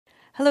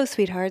Hello,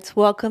 sweethearts.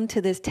 Welcome to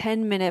this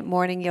 10-minute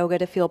morning yoga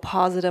to feel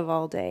positive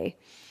all day.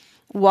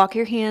 Walk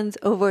your hands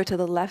over to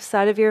the left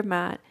side of your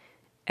mat.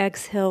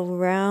 Exhale,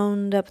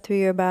 round up through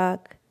your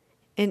back,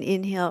 and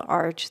inhale,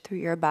 arch through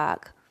your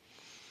back.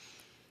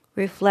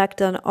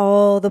 Reflect on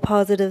all the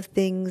positive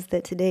things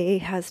that today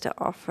has to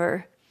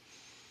offer.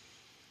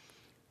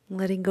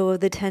 Letting go of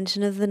the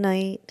tension of the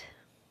night.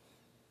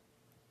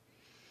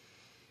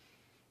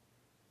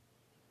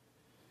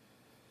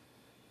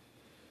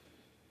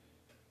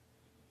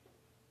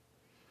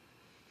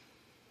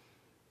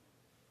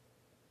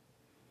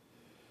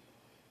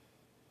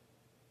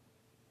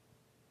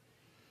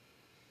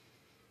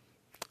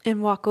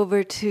 And walk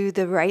over to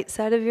the right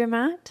side of your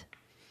mat.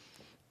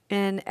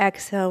 And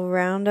exhale,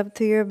 round up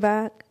through your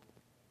back.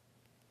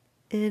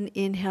 And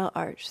inhale,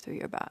 arch through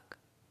your back.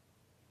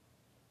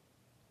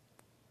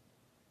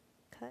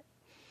 Cut.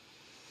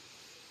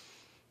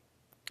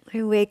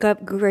 I wake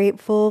up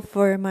grateful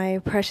for my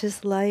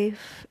precious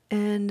life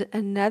and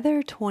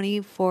another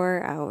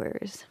 24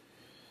 hours.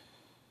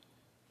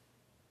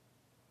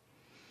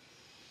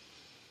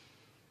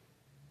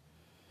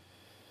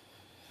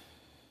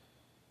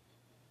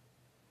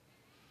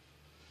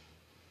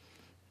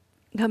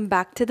 Come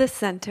back to the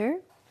center,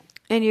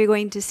 and you're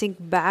going to sink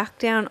back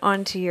down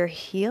onto your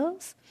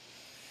heels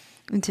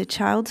into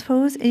child's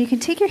pose. And you can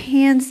take your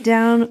hands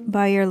down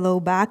by your low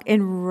back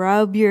and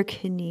rub your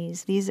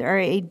kidneys. These are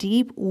a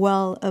deep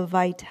well of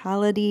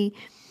vitality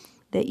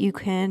that you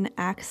can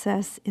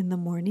access in the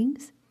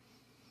mornings.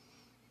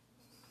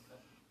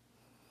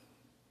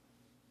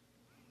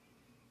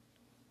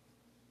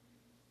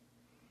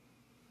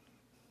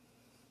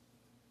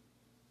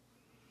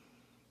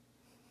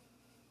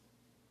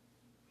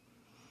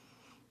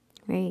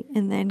 Great.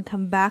 And then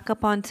come back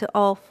up onto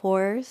all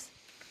fours.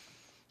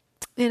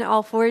 In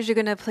all fours, you're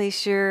going to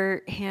place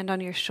your hand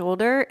on your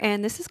shoulder.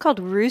 And this is called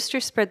rooster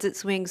spreads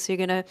its wings. So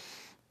you're going to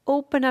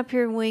open up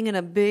your wing in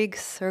a big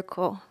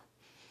circle.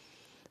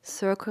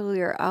 Circle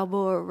your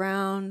elbow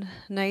around.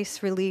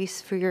 Nice release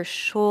for your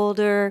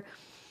shoulder,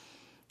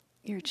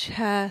 your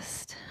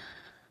chest,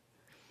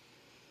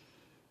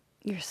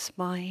 your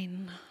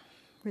spine.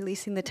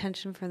 Releasing the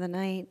tension for the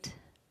night.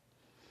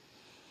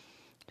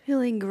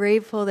 Feeling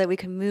grateful that we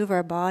can move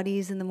our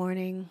bodies in the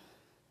morning.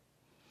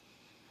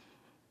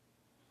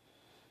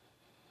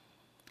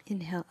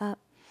 Inhale up.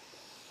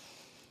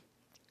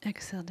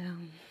 Exhale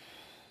down.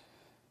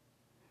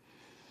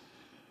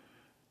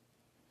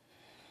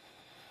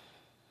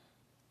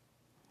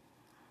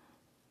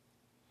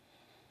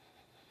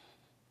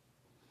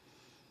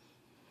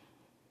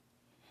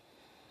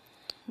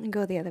 And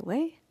go the other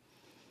way.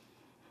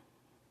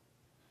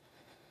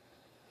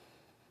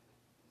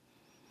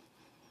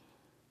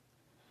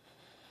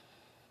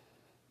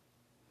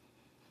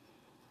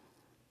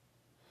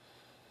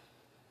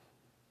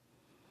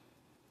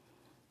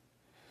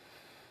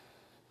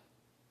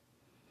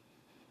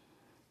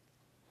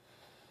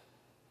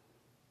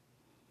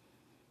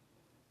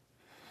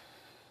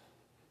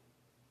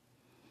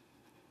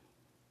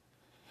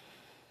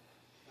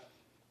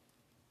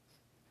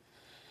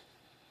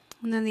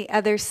 And then the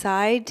other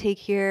side,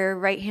 take your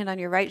right hand on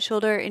your right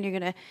shoulder and you're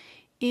going to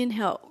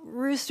inhale.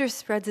 Rooster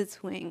spreads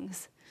its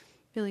wings.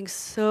 Feeling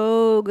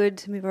so good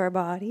to move our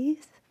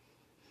bodies.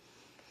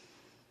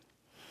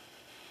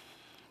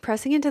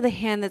 Pressing into the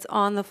hand that's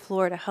on the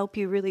floor to help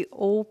you really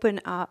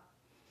open up.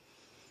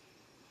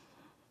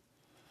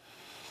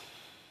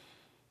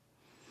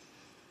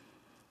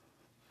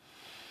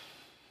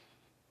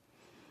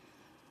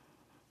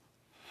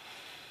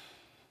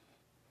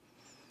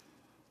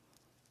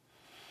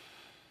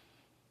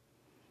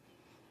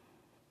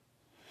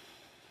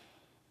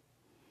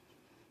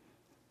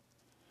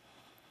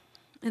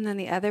 And then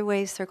the other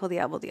way, circle the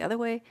elbow the other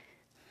way.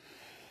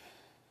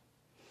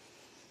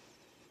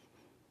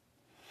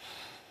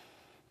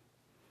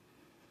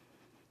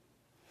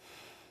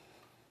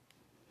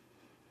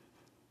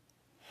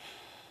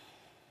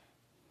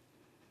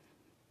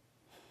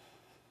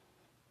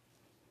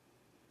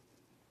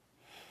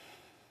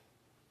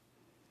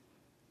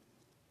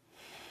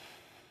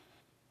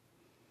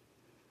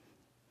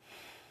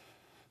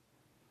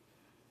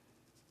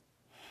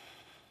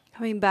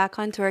 Coming back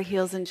onto our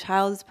heels in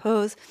child's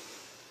pose.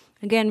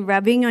 Again,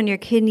 rubbing on your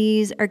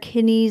kidneys. Our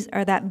kidneys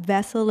are that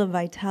vessel of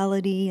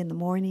vitality in the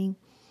morning.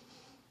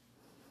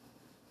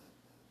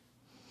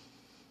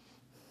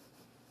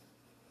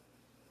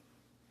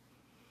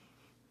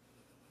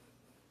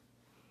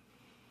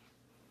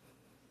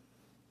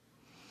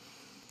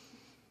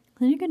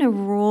 Then you're going to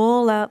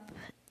roll up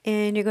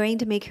and you're going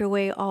to make your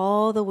way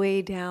all the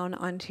way down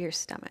onto your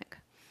stomach.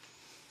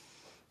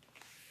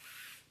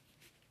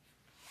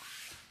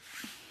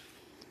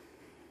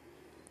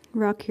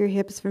 Rock your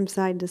hips from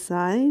side to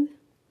side.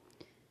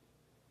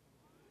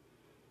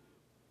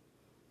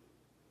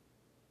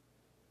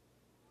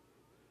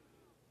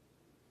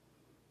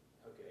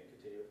 Okay,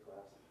 continue with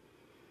class.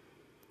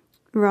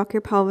 Rock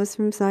your pelvis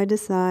from side to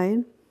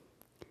side.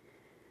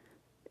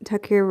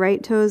 Tuck your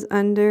right toes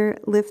under,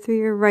 lift through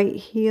your right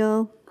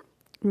heel,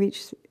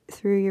 reach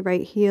through your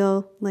right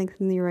heel,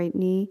 lengthen your right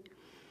knee.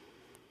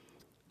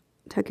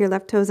 Tuck your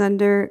left toes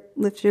under,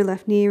 lift your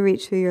left knee,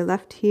 reach through your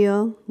left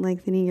heel,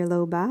 lengthening your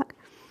low back.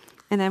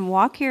 And then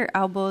walk your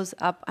elbows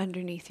up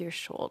underneath your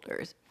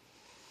shoulders.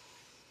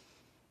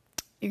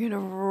 You're going to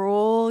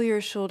roll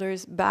your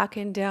shoulders back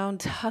and down,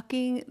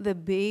 tucking the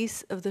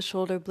base of the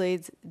shoulder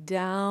blades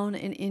down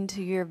and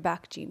into your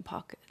back jean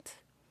pockets.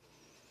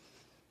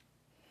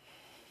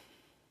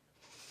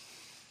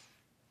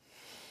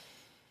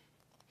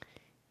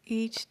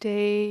 Each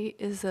day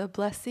is a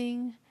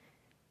blessing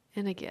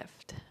and a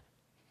gift.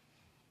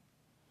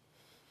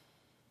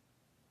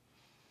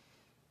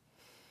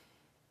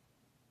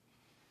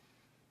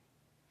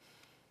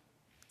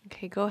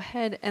 Okay, go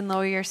ahead and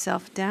lower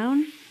yourself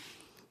down.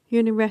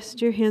 You're going to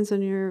rest your hands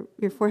on your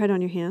forehead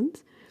on your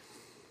hands.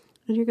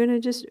 And you're going to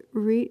just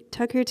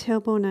tuck your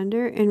tailbone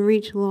under and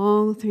reach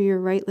long through your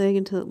right leg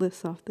until it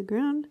lifts off the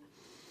ground.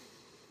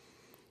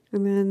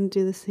 And then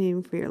do the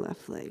same for your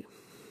left leg.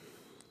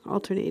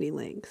 Alternating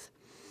legs.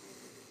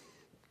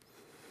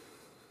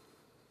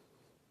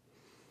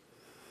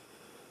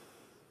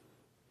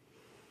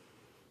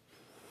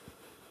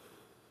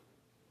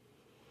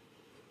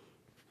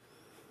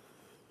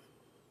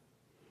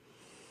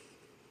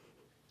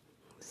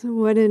 So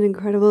what an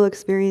incredible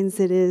experience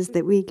it is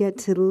that we get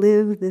to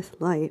live this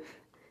life.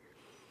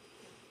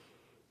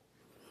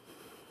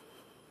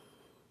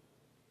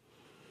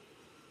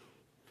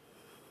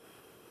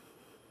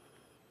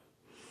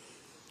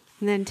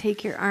 And then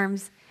take your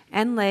arms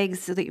and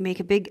legs so that you make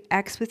a big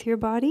X with your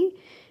body.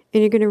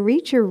 And you're going to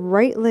reach your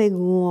right leg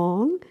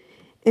long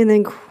and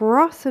then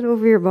cross it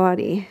over your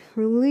body,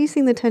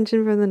 releasing the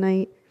tension from the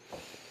night.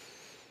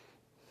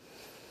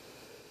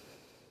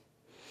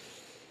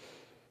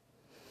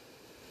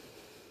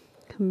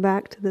 Come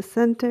back to the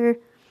center.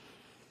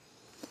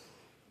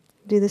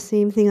 Do the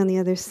same thing on the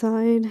other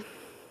side.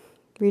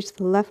 Reach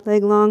the left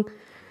leg long,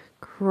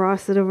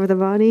 cross it over the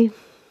body.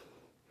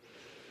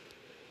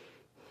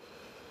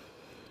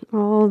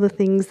 All the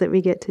things that we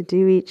get to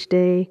do each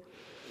day.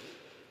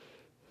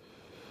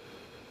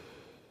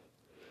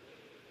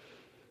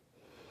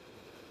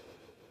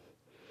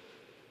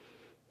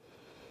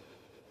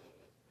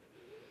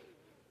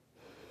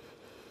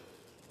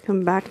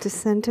 Come back to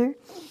center.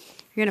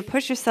 You're going to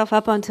push yourself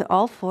up onto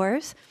all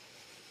fours.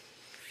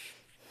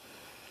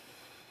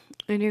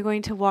 And you're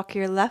going to walk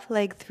your left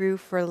leg through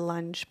for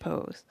lunge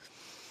pose.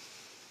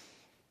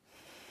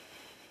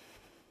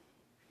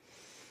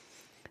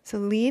 So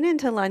lean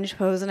into lunge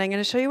pose, and I'm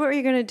going to show you what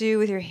you're going to do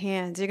with your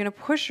hands. You're going to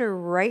push your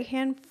right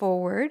hand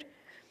forward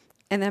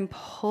and then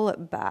pull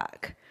it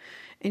back.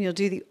 And you'll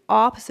do the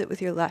opposite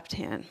with your left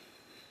hand.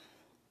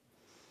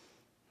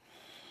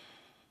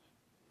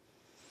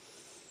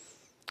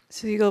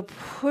 So you go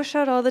push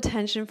out all the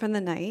tension from the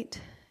night,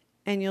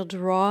 and you'll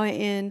draw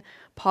in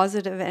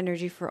positive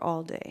energy for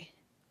all day.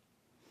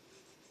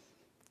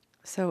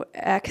 So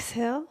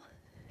exhale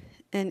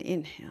and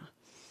inhale.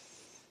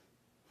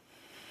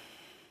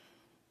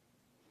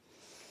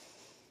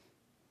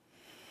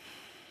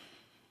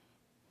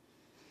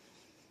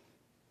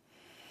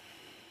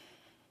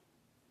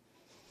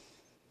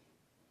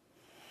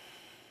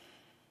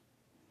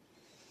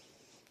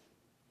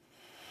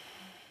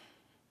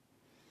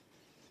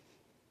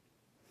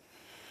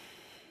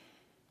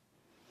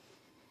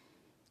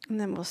 And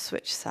then we'll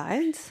switch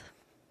sides.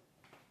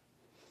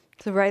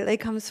 So right leg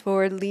comes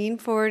forward, lean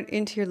forward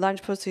into your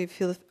lunge pose so you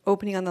feel the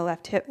opening on the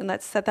left hip. And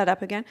let's set that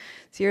up again.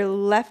 So your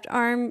left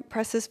arm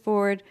presses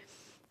forward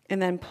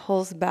and then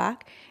pulls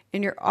back.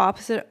 And your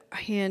opposite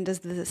hand does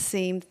the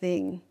same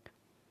thing.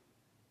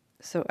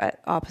 So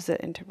at opposite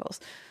intervals.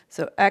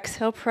 So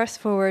exhale, press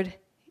forward.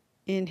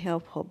 Inhale,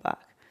 pull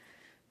back.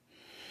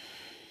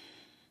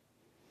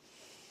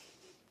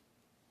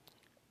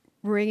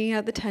 Bringing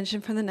out the tension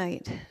from the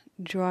night.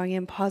 Drawing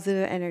in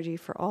positive energy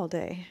for all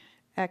day.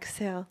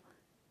 Exhale,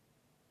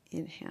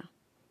 inhale.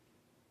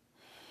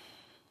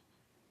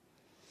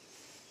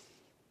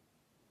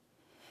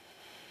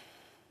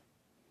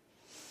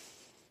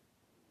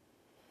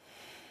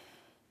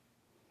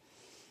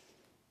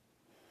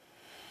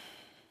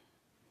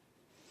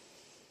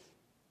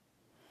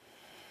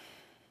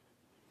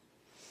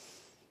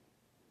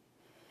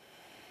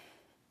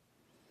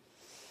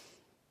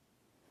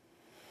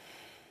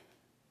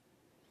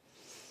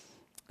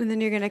 And then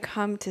you're going to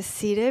come to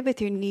seated with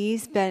your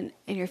knees bent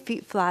and your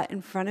feet flat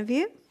in front of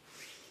you.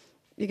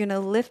 You're going to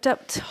lift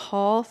up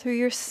tall through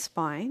your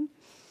spine.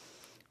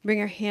 Bring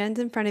your hands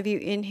in front of you.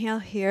 Inhale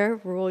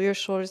here. Roll your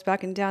shoulders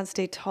back and down.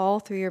 Stay tall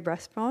through your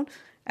breastbone.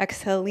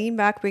 Exhale, lean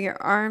back. Bring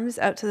your arms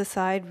out to the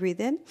side.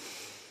 Breathe in.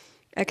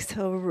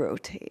 Exhale,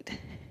 rotate.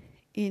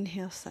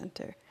 Inhale,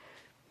 center.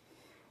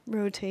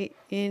 Rotate.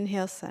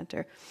 Inhale,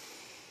 center.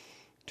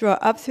 Draw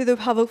up through the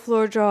pelvic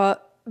floor. Draw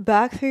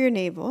back through your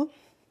navel.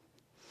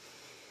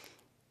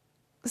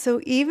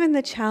 So even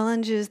the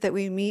challenges that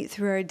we meet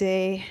through our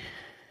day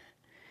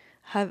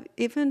have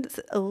even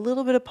a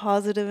little bit of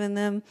positive in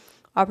them,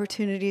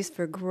 opportunities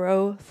for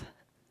growth,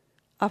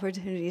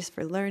 opportunities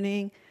for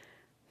learning.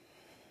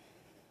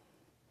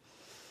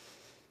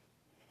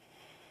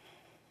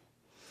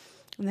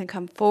 And then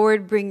come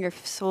forward, bring your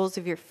soles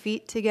of your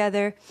feet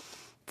together,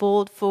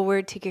 fold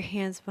forward, take your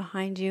hands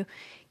behind you.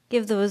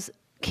 Give those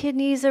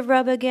kidneys a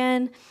rub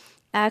again.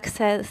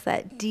 Access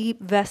that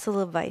deep vessel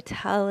of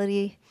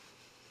vitality.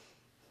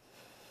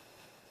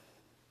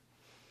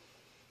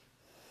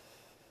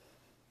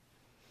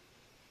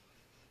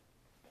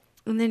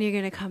 And then you're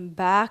going to come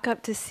back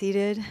up to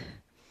seated.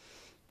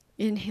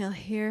 Inhale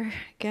here.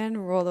 Again,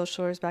 roll those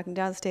shoulders back and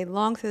down. Stay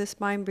long through the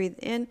spine. Breathe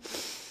in.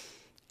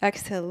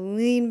 Exhale,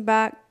 lean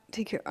back.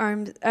 Take your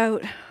arms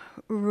out.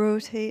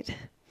 Rotate.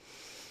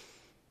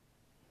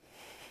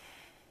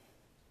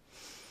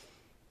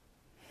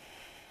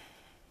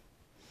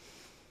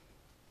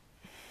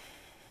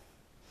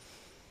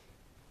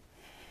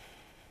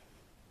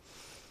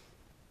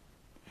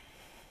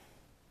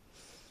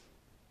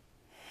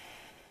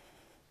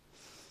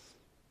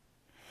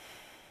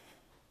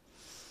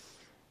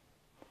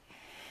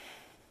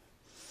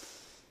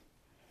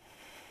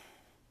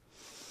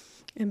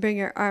 And bring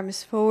your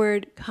arms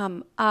forward,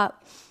 come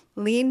up,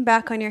 lean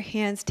back on your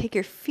hands, take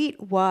your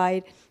feet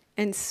wide,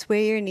 and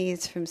sway your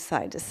knees from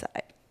side to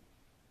side.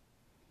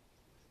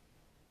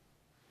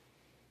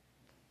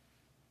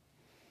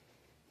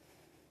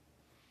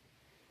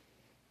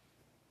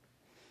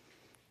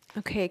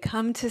 Okay,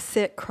 come to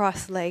sit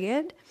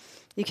cross-legged.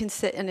 You can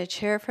sit in a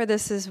chair for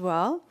this as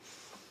well.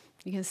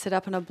 You can sit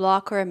up on a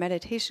block or a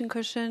meditation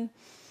cushion.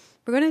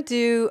 We're going to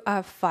do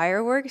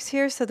fireworks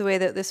here. So the way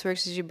that this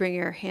works is you bring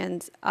your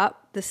hands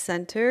up the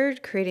center,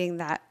 creating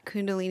that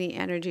Kundalini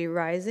energy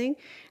rising,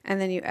 and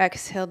then you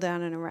exhale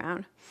down and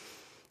around.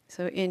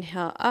 So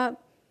inhale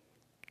up,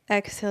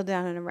 exhale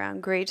down and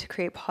around. Great to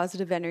create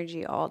positive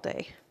energy all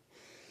day.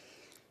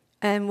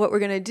 And what we're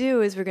going to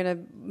do is we're going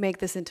to make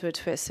this into a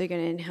twist. So you're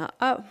going to inhale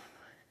up,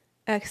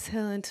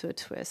 exhale into a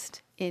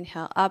twist.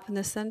 Inhale up in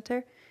the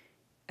center,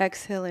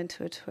 exhale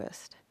into a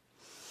twist.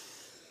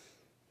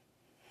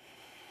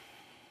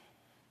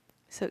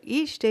 So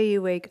each day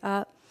you wake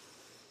up,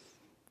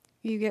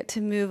 you get to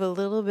move a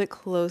little bit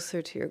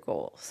closer to your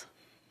goals.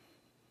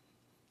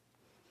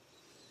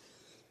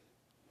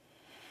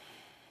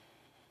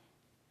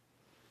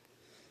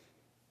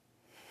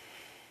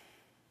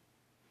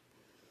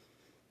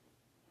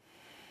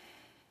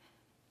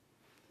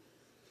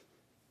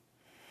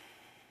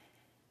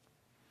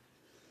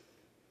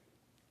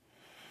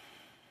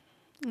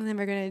 And then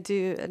we're going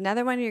to do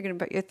another one. You're going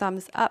to put your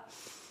thumbs up,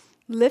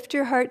 lift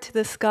your heart to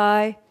the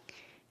sky,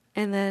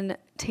 and then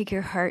take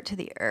your heart to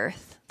the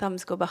earth.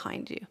 Thumbs go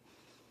behind you.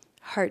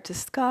 Heart to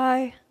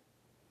sky,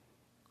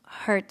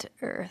 heart to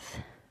earth.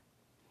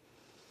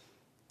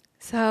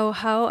 So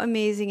how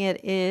amazing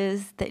it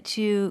is that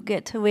you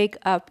get to wake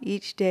up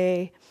each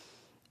day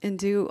and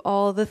do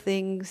all the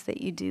things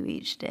that you do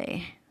each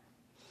day.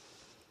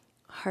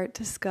 Heart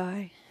to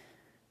sky,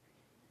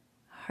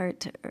 heart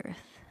to earth.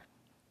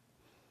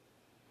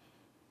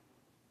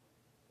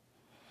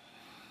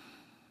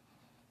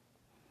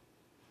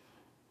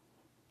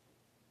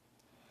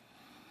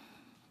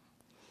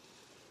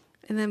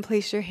 And then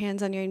place your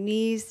hands on your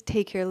knees,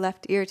 take your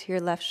left ear to your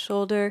left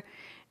shoulder,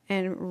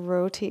 and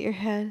rotate your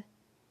head.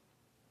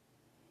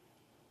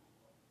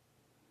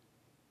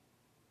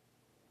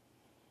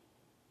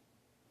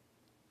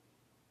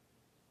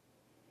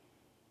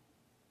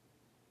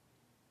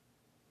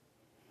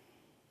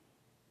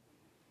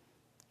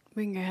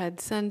 Bring your head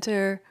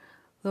center,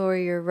 lower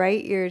your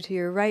right ear to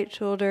your right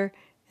shoulder,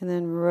 and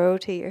then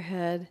rotate your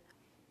head.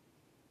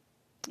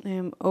 I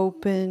am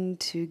open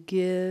to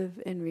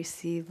give and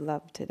receive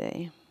love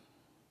today.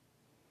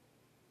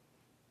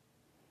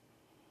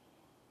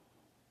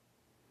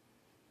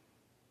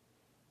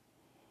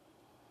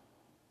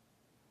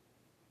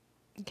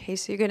 Okay,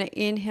 so you're going to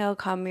inhale,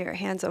 come your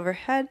hands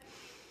overhead,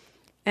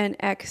 and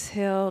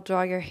exhale,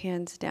 draw your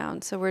hands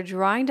down. So we're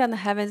drawing down the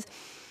heavens.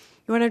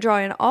 You want to draw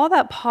in all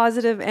that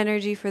positive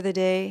energy for the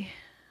day.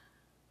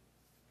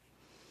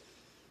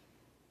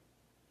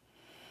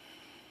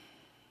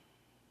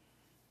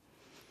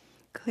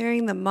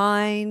 Clearing the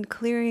mind,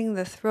 clearing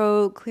the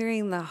throat,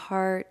 clearing the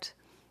heart,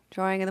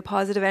 drawing in the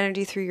positive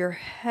energy through your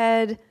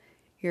head,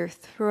 your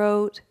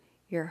throat,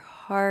 your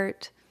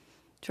heart,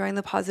 drawing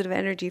the positive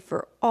energy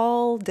for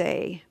all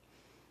day.